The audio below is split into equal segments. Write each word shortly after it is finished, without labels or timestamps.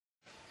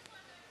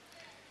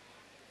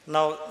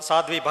Now,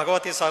 Sadhvi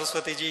Bhagavati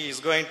Saraswati ji is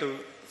going to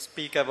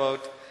speak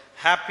about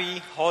happy,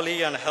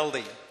 holy, and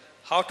healthy.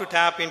 How to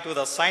tap into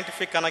the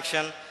scientific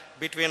connection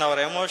between our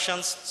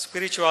emotions,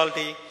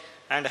 spirituality,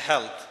 and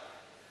health.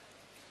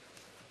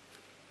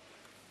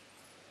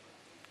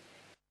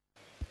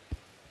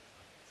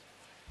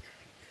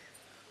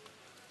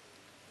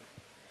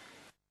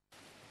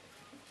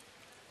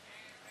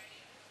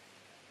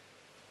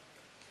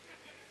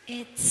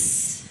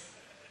 It's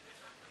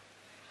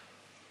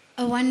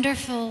a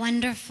wonderful,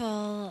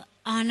 wonderful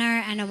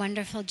honor and a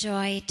wonderful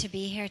joy to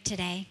be here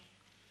today.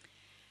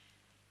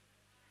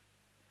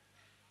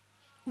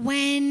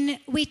 When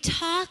we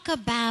talk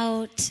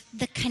about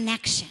the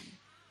connection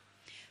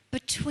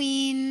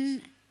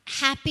between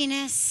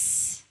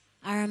happiness,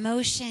 our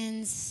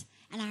emotions,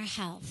 and our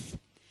health,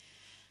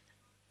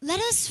 let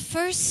us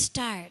first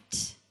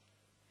start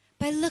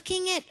by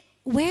looking at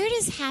where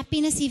does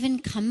happiness even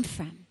come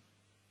from?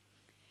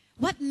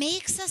 What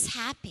makes us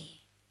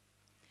happy?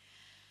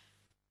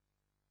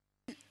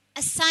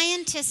 A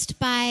scientist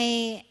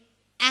by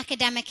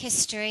academic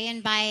history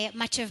and by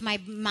much of my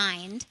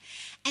mind,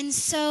 and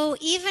so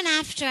even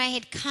after I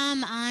had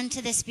come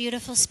onto this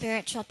beautiful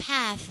spiritual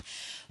path,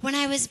 when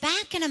I was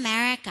back in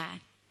America,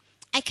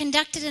 I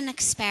conducted an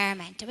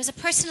experiment. It was a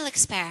personal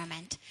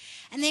experiment.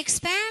 And the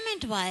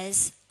experiment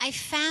was, I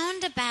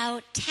found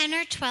about 10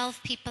 or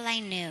 12 people I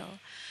knew,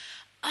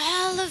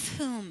 all of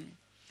whom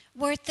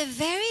were at the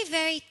very,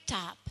 very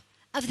top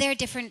of their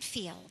different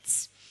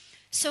fields.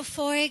 So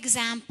for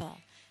example,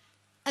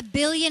 a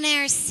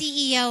billionaire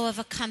CEO of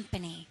a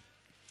company,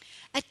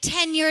 a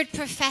tenured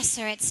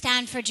professor at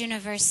Stanford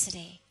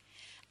University,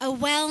 a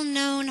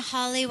well-known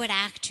Hollywood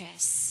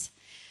actress,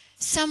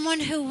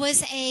 someone who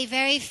was a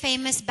very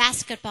famous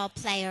basketball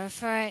player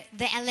for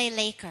the LA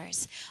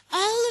Lakers.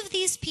 All of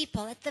these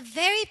people at the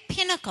very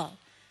pinnacle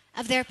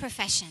of their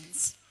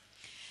professions.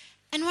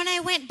 And when I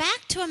went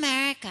back to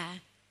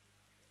America,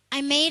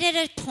 I made it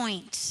a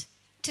point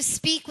to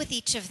speak with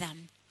each of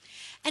them.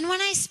 And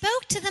when I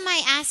spoke to them,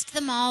 I asked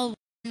them all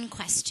one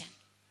question.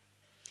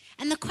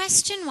 And the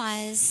question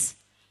was,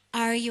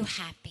 are you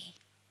happy?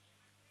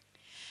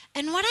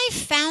 And what I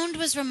found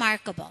was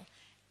remarkable.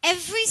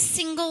 Every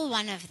single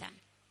one of them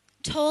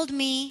told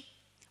me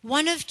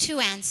one of two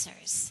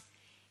answers.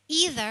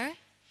 Either,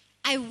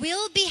 I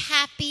will be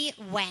happy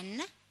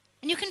when,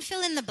 and you can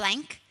fill in the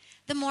blank,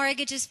 the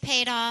mortgage is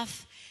paid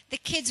off, the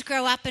kids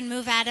grow up and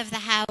move out of the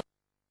house,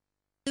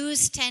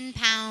 lose 10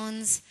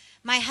 pounds,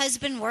 my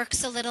husband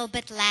works a little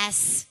bit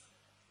less,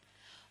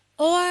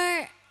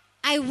 or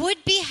I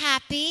would be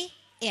happy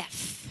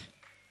if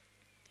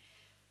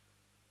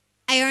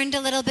I earned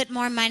a little bit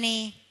more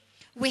money,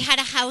 we had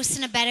a house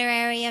in a better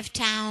area of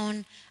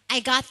town, I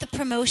got the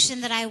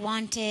promotion that I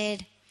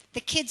wanted, the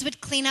kids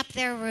would clean up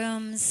their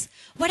rooms,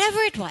 whatever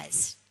it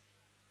was.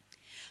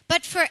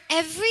 But for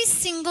every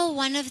single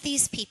one of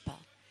these people,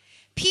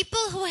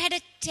 people who had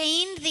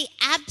attained the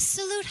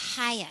absolute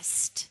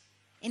highest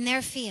in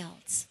their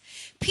fields,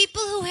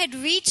 people who had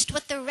reached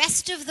what the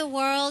rest of the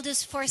world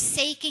is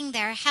forsaking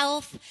their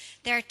health,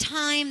 their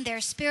time,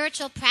 their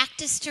spiritual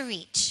practice to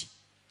reach,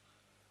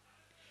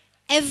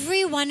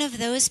 every one of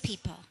those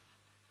people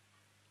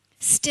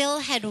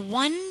still had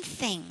one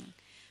thing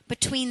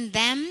between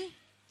them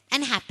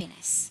and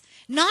happiness.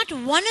 Not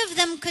one of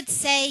them could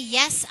say,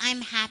 yes,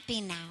 I'm happy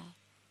now.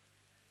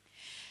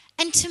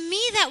 And to me,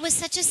 that was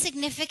such a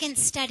significant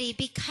study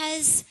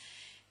because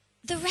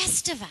the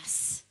rest of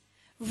us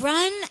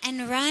run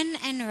and run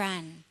and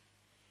run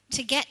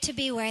to get to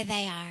be where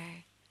they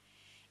are.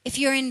 If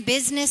you're in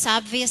business,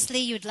 obviously,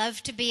 you'd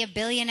love to be a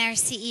billionaire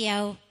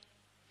CEO.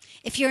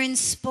 If you're in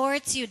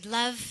sports, you'd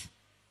love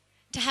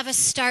to have a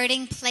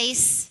starting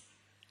place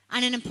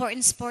on an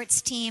important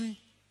sports team.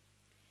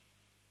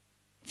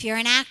 If you're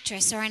an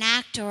actress or an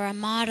actor or a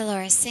model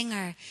or a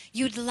singer,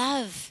 you'd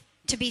love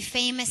to be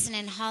famous and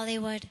in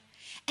Hollywood.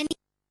 And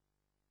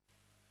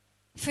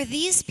for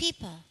these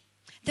people,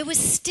 there was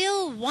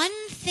still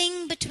one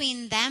thing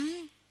between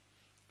them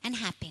and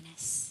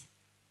happiness.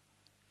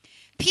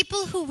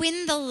 People who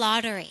win the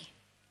lottery,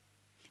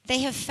 they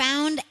have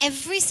found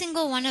every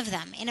single one of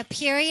them in a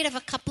period of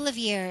a couple of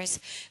years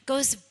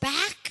goes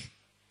back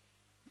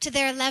to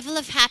their level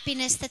of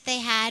happiness that they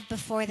had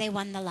before they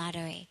won the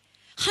lottery.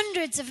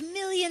 Hundreds of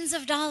millions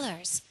of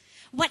dollars.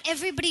 What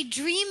everybody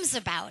dreams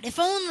about. If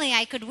only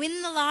I could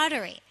win the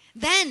lottery.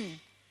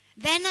 Then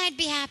I'd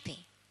be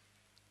happy.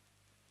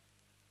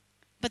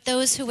 But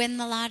those who win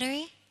the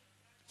lottery,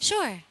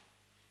 sure,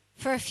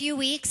 for a few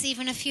weeks,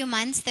 even a few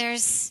months,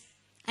 there's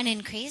an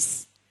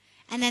increase.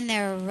 And then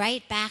they're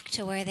right back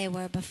to where they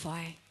were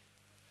before.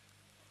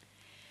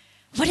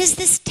 What does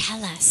this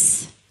tell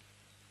us?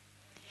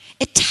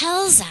 It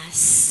tells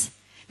us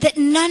that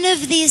none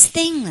of these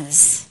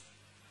things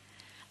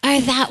are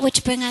that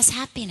which bring us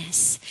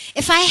happiness.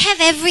 If I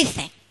have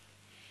everything,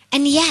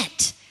 and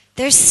yet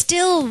there's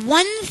still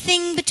one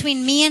thing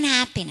between me and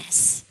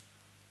happiness,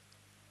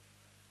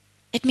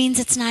 it means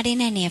it's not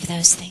in any of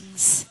those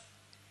things.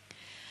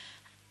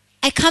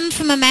 I come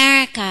from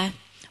America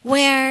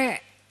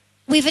where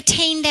we've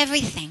attained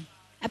everything.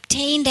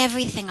 obtained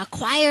everything,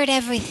 acquired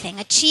everything,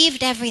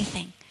 achieved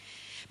everything.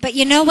 But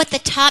you know what the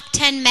top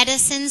 10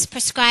 medicines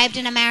prescribed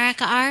in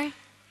America are?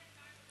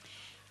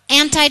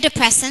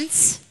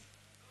 Antidepressants,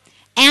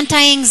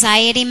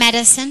 anti-anxiety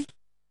medicine,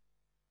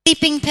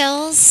 sleeping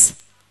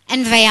pills,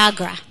 and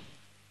Viagra.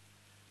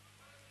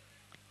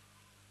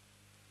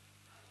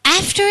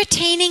 After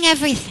attaining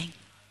everything,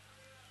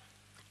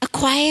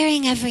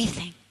 acquiring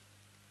everything,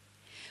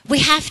 we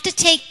have to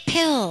take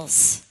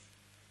pills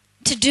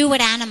to do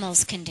what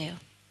animals can do.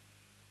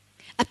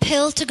 A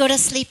pill to go to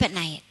sleep at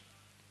night.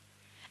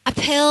 A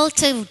pill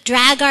to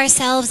drag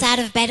ourselves out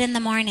of bed in the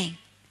morning.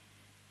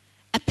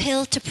 A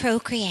pill to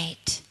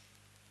procreate.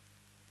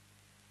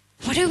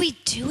 What are we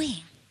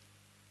doing?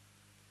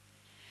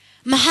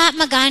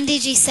 Mahatma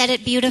Gandhiji said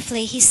it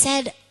beautifully. He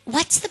said,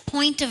 what's the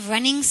point of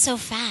running so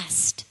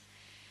fast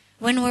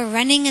when we're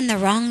running in the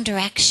wrong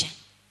direction?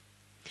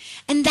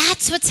 And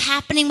that's what's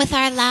happening with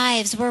our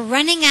lives. We're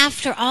running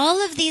after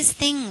all of these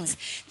things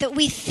that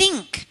we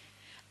think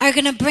are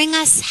going to bring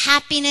us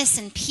happiness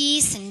and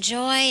peace and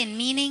joy and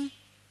meaning.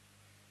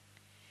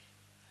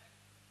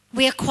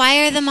 We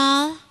acquire them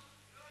all,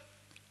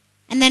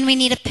 and then we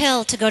need a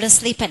pill to go to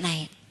sleep at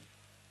night.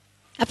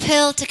 A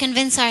pill to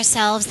convince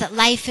ourselves that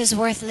life is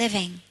worth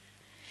living.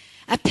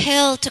 A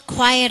pill to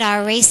quiet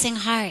our racing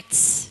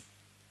hearts.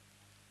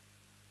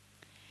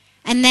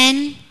 And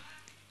then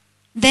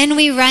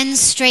we run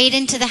straight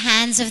into the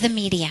hands of the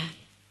media.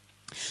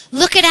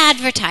 Look at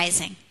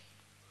advertising.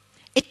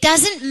 It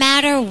doesn't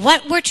matter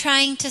what we're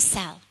trying to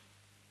sell.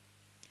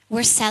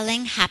 We're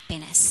selling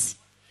happiness.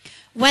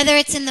 Whether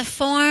it's in the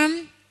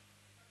form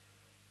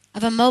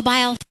of a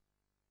mobile phone,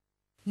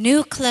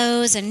 new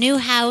clothes, a new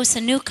house,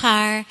 a new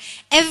car,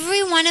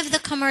 every one of the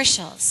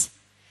commercials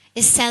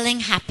is selling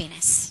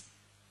happiness.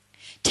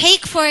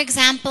 Take, for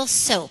example,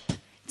 soap.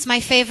 It's my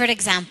favorite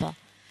example.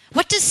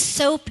 What does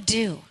soap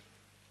do?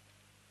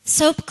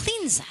 Soap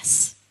cleans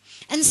us.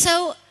 And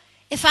so,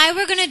 if I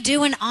were going to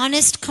do an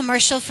honest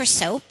commercial for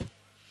soap,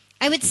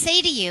 I would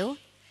say to you,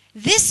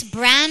 this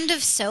brand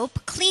of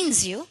soap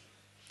cleans you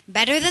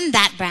better than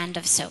that brand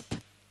of soap.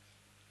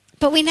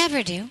 But we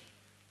never do.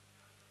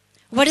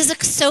 What does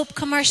a soap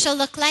commercial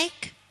look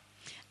like?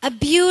 A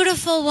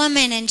beautiful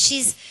woman, and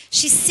she's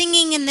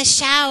singing in the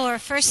shower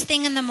first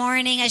thing in the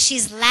morning as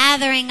she's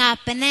lathering up,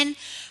 and then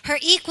her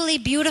equally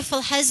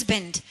beautiful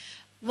husband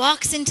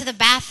walks into the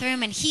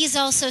bathroom and he's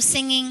also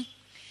singing.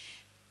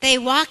 They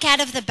walk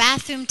out of the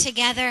bathroom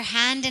together,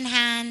 hand in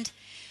hand.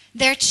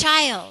 Their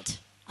child,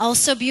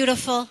 also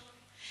beautiful,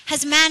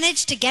 has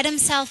managed to get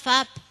himself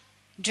up,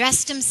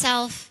 dressed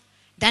himself,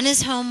 done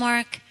his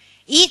homework,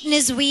 eaten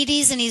his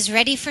Wheaties, and he's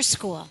ready for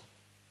school.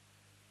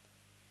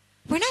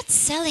 We're not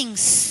selling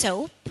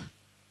soap.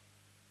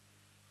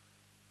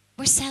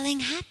 We're selling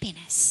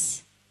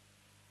happiness.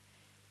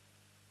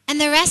 And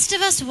the rest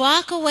of us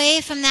walk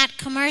away from that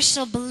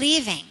commercial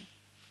believing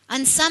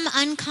on some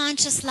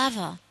unconscious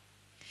level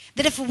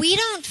that if we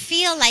don't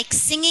feel like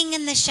singing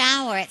in the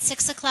shower at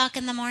 6 o'clock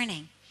in the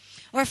morning,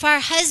 or if our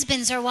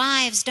husbands or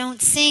wives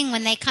don't sing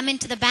when they come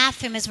into the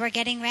bathroom as we're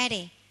getting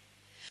ready,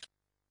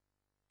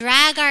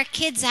 drag our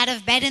kids out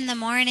of bed in the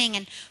morning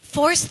and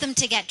force them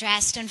to get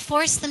dressed and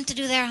force them to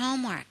do their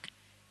homework,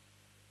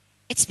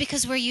 it's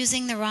because we're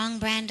using the wrong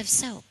brand of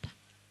soap.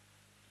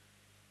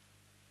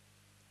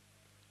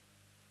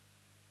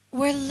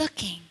 We're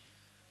looking,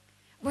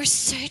 we're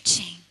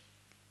searching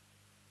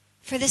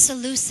for this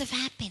elusive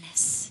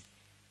happiness.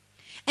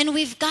 And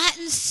we've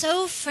gotten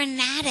so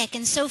frenetic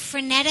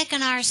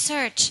in our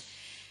search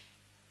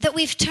that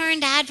we've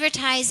turned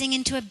advertising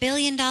into a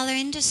billion-dollar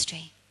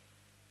industry.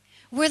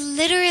 We're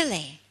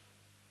literally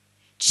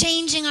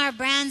changing our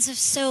brands of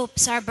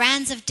soaps, our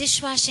brands of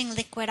dishwashing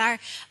liquid,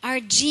 our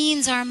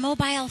jeans, our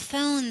mobile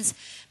phones,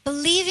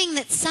 believing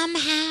that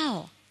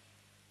somehow,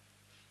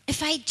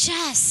 if I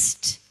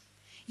just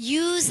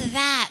use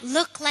that,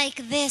 look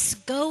like this,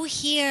 go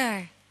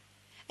here,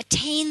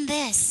 attain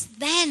this,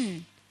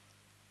 then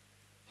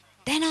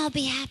I'll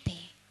be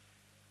happy.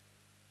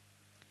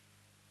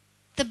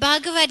 The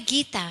Bhagavad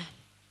Gita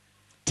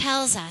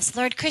tells us,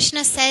 Lord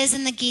Krishna says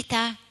in the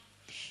Gita,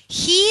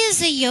 he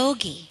is a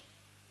yogi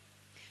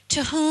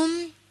to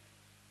whom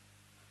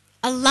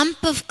a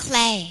lump of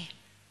clay,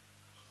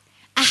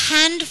 a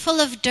handful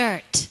of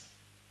dirt,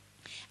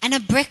 and a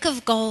brick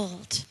of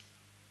gold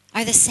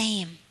are the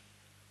same.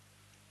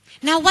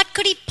 Now, what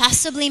could he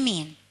possibly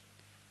mean?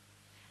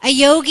 A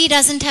yogi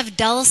doesn't have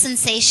dull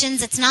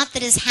sensations. It's not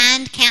that his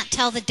hand can't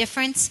tell the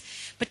difference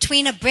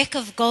between a brick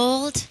of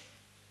gold,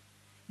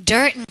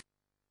 dirt, and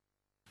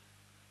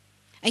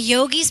a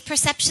yogi's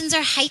perceptions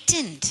are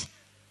heightened.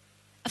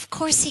 Of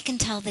course he can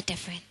tell the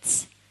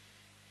difference.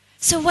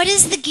 So what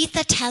is the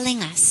Gita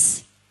telling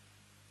us?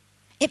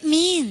 It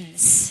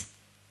means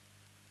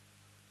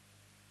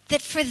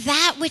that for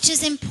that which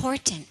is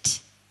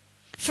important,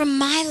 for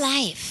my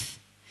life,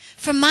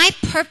 for my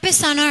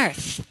purpose on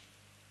earth,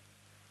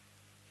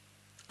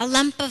 a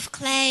lump of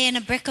clay and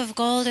a brick of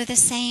gold are the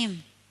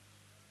same.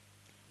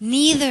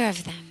 Neither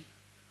of them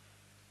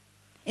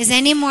is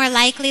any more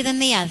likely than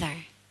the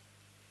other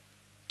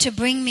to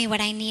bring me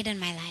what I need in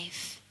my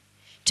life,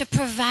 to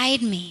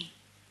provide me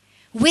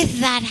with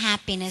that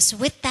happiness,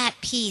 with that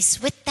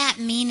peace, with that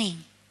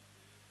meaning.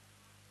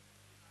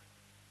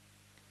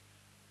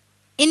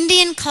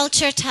 Indian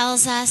culture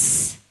tells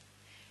us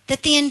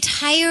that the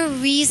entire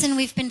reason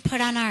we've been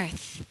put on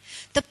earth,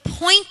 the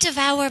point of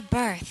our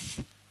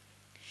birth,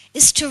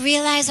 is to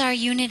realize our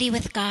unity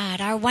with God,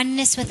 our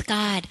oneness with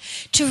God,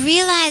 to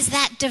realize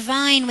that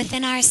divine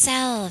within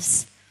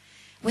ourselves,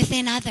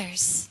 within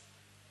others.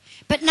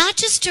 But not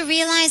just to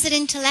realize it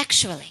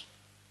intellectually,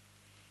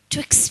 to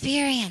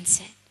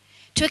experience it,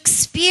 to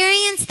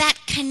experience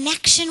that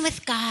connection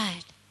with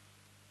God.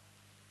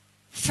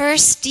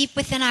 First, deep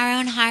within our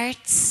own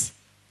hearts,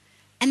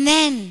 and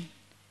then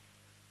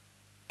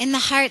in the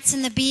hearts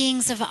and the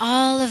beings of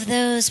all of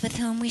those with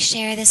whom we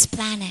share this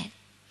planet.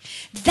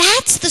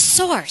 That's the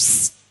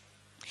source.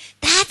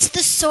 That's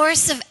the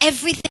source of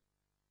everything.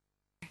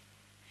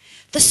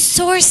 The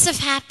source of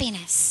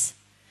happiness,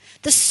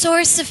 the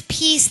source of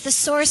peace, the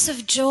source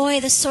of joy,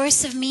 the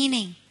source of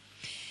meaning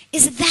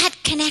is that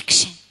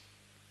connection,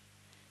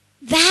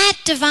 that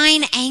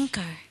divine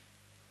anchor.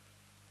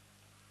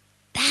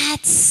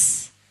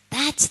 That's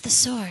the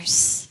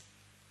source.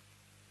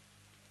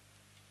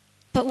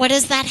 But what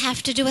does that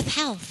have to do with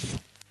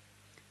health?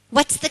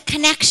 What's the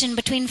connection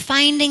between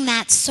finding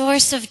that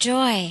source of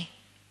joy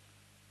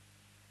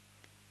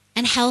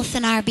and health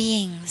in our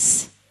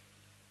beings?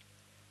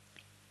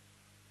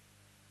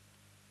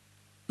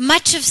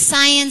 Much of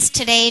science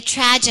today,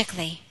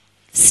 tragically,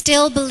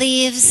 still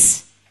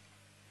believes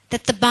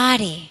that the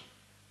body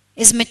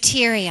is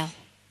material,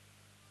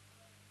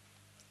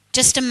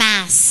 just a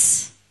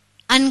mass,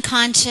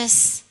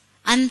 unconscious,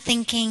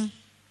 unthinking,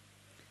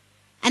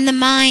 and the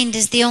mind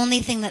is the only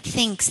thing that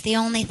thinks, the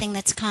only thing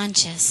that's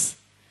conscious.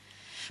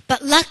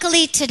 But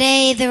luckily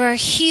today there are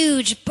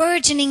huge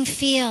burgeoning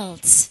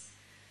fields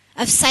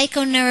of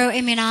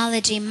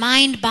psychoneuroimmunology,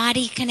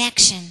 mind-body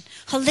connection,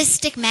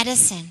 holistic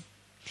medicine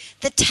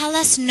that tell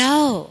us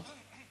no.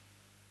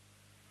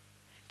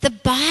 The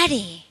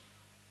body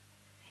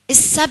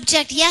is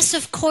subject, yes,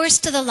 of course,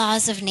 to the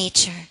laws of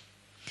nature,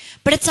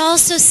 but it's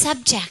also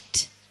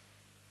subject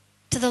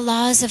to the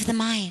laws of the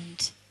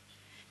mind,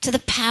 to the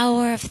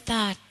power of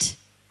thought.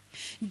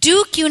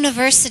 Duke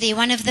University,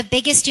 one of the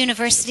biggest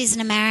universities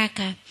in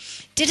America,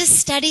 did a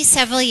study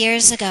several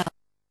years ago.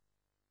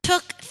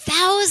 Took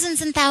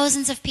thousands and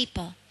thousands of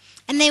people,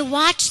 and they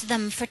watched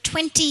them for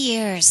 20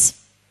 years,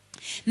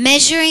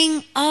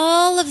 measuring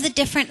all of the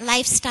different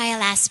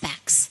lifestyle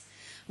aspects.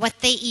 What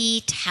they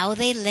eat, how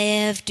they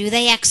live, do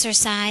they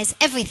exercise,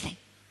 everything.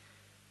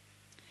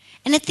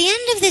 And at the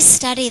end of this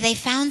study, they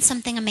found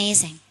something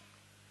amazing.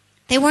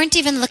 They weren't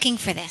even looking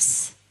for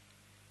this.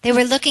 They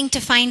were looking to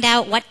find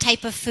out what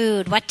type of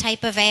food, what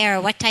type of air,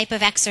 what type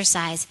of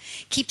exercise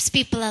keeps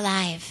people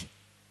alive.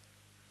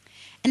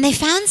 And they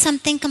found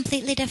something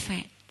completely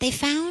different. They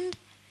found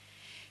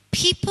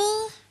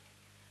people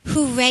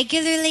who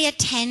regularly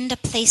attend a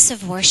place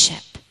of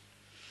worship.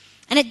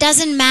 And it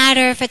doesn't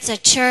matter if it's a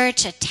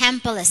church, a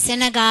temple, a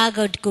synagogue,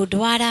 or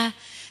gurdwara,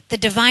 the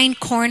divine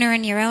corner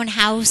in your own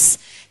house,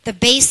 the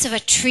base of a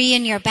tree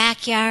in your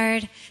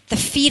backyard, the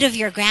feet of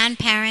your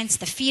grandparents,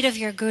 the feet of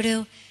your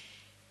guru.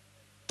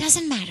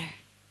 Doesn't matter.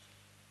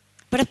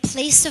 But a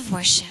place of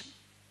worship.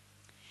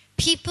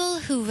 People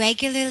who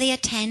regularly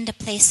attend a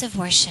place of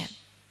worship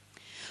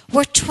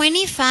were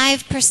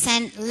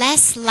 25%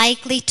 less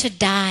likely to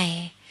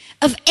die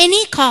of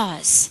any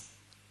cause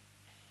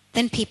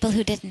than people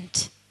who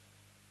didn't.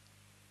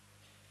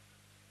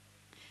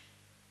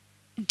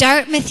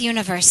 Dartmouth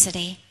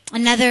University,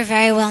 another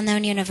very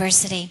well-known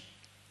university,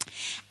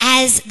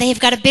 as they've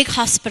got a big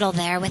hospital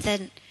there with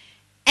an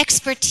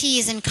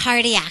expertise in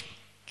cardiac,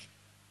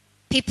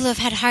 people who have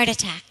had heart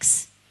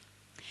attacks.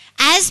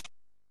 As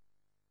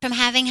from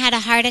having had a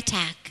heart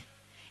attack,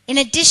 in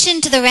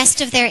addition to the rest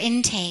of their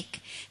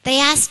intake, they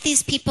asked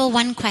these people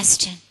one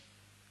question.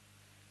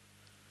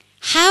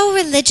 How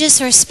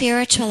religious or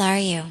spiritual are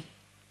you?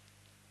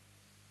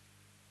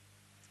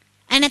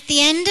 And at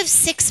the end of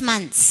 6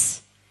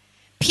 months,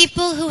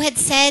 people who had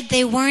said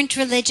they weren't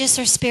religious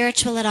or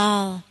spiritual at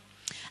all,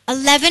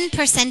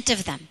 11%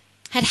 of them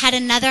had had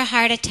another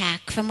heart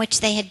attack from which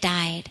they had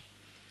died.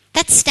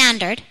 That's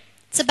standard.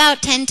 It's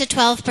about 10 to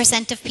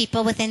 12% of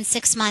people within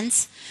 6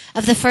 months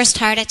of the first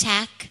heart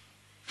attack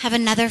have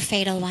another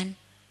fatal one.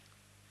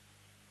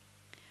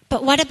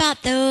 But what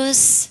about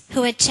those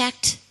who had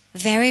checked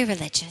very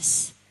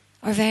religious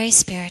or very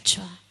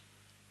spiritual?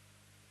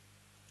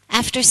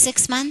 After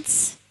 6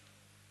 months,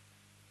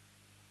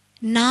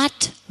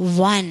 not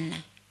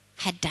one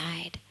had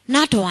died.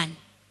 Not one.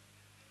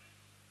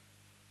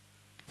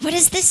 What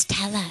does this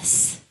tell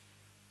us?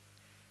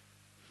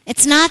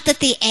 It's not that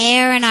the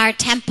air in our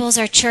temples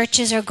or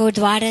churches or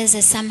gurdwaras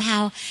is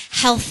somehow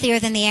healthier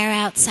than the air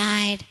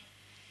outside.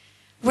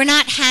 We're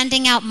not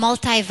handing out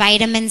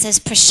multivitamins as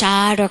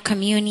prasad or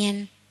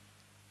communion.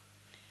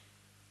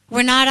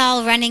 We're not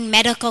all running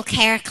medical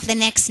care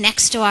clinics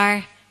next to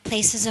our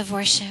places of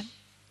worship.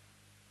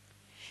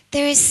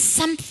 There is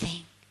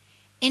something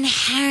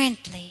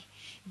inherently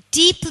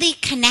deeply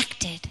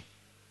connected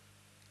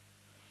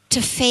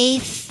to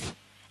faith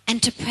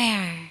and to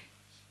prayer,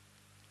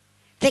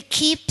 that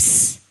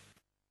keeps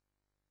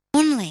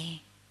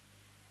only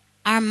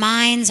our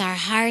minds, our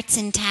hearts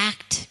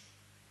intact,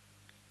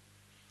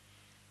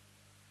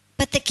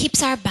 but that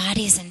keeps our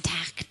bodies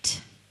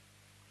intact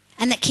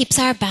and that keeps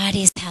our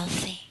bodies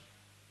healthy.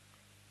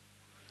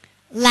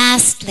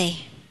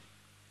 Lastly,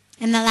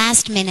 in the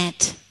last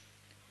minute,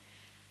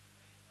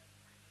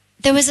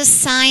 there was a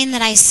sign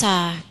that I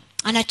saw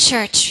on a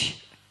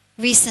church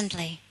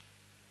recently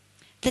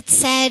that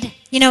said,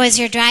 you know, as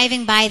you're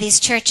driving by these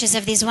churches,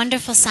 of these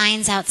wonderful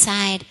signs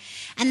outside,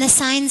 and the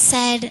sign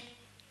said,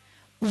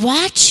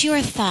 "Watch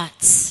your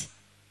thoughts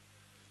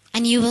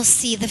and you will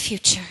see the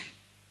future."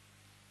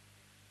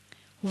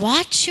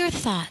 Watch your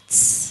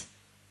thoughts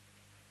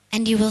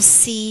and you will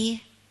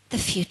see the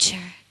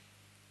future.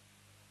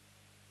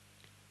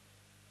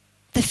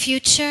 The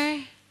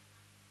future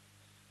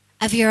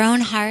of your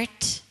own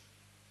heart,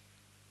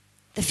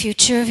 the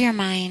future of your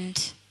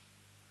mind,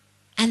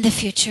 and the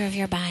future of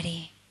your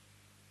body.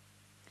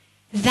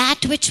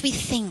 That which we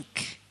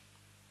think,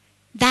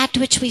 that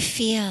which we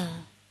feel,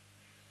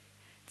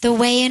 the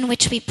way in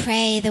which we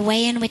pray, the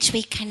way in which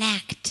we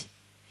connect.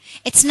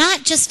 It's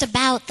not just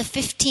about the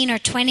 15 or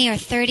 20 or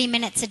 30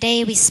 minutes a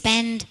day we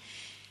spend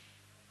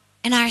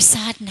in our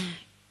sadhana.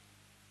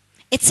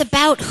 It's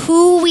about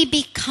who we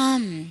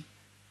become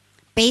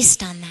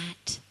based on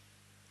that.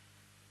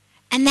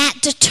 And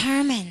that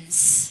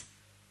determines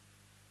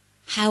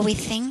how we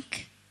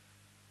think,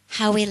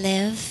 how we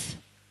live,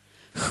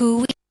 who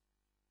we are,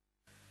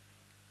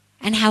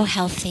 and how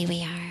healthy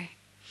we are.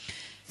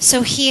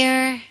 So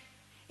here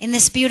in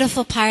this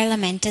beautiful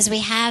parliament, as we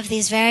have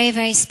these very,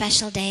 very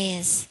special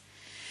days,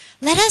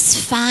 let us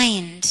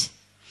find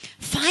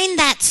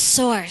that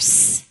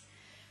source,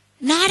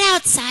 not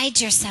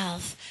outside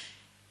yourself,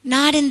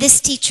 not in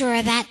this teacher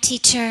or that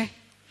teacher,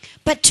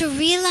 but to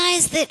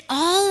realize that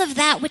all of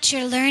that which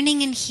you're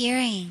learning and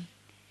hearing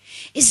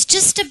is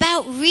just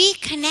about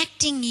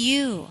reconnecting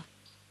you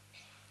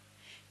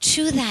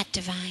to that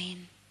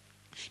divine,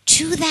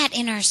 to that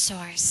inner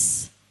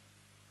source,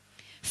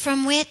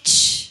 from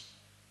which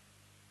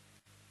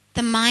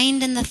the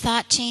mind and the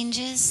thought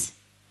changes,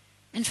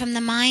 and from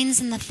the minds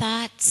and the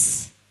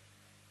thoughts,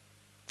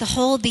 the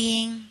whole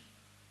being,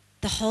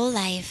 the whole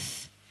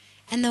life,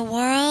 and the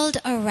world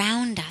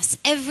around us,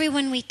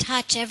 everyone we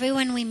touch,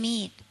 everyone we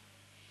meet,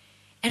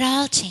 it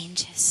all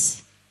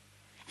changes.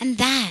 And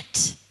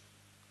that's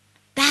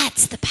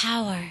the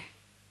power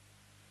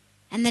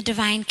and the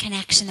divine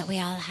connection that we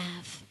all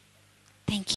have. Thank you.